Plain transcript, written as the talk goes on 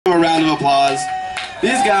A round of applause.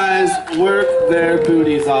 These guys work their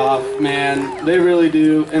booties off, man. They really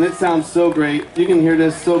do, and it sounds so great. You can hear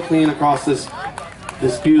this so clean across this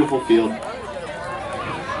beautiful field.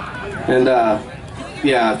 And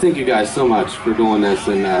yeah, thank you guys so much for doing this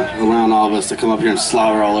and allowing all of us to come up here and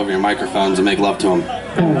slobber all over your microphones and make love to them.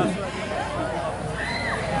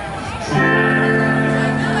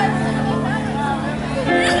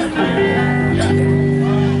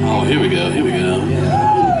 Oh, here we go, here we go. Yeah.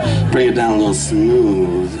 Bring it down a little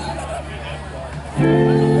smooth.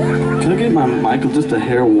 Can I get my mic just a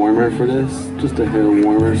hair warmer for this? Just a hair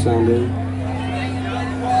warmer sounding.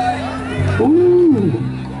 Ooh.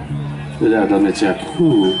 Let me check.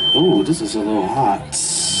 Ooh. Oh, this is a little hot.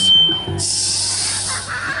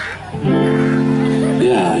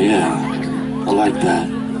 Yeah, yeah. I like that.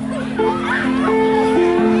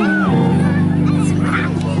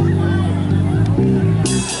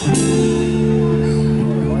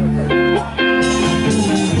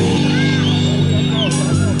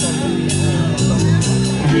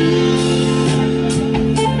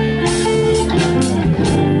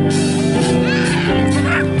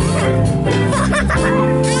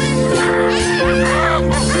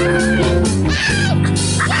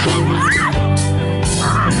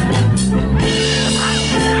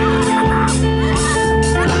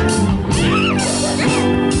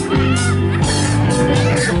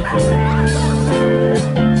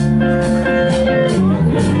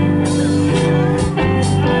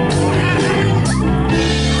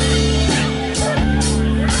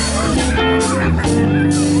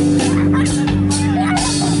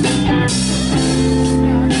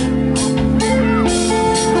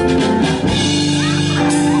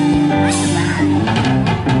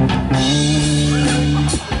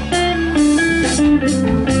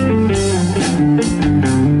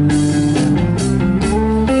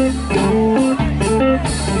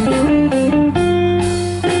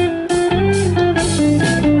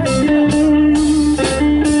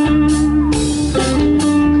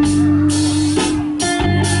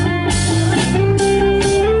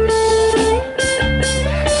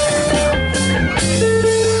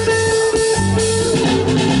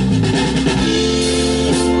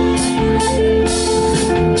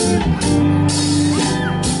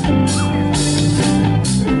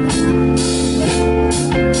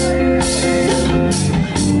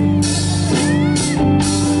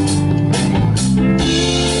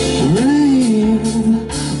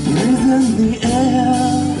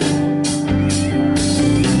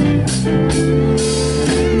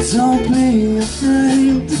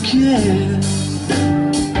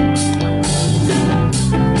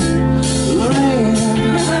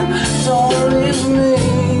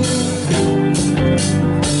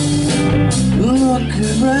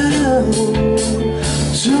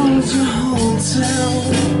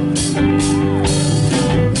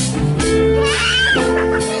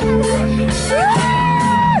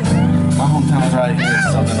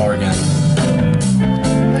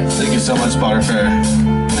 Thank you so much, Barter,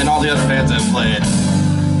 and all the other bands that played.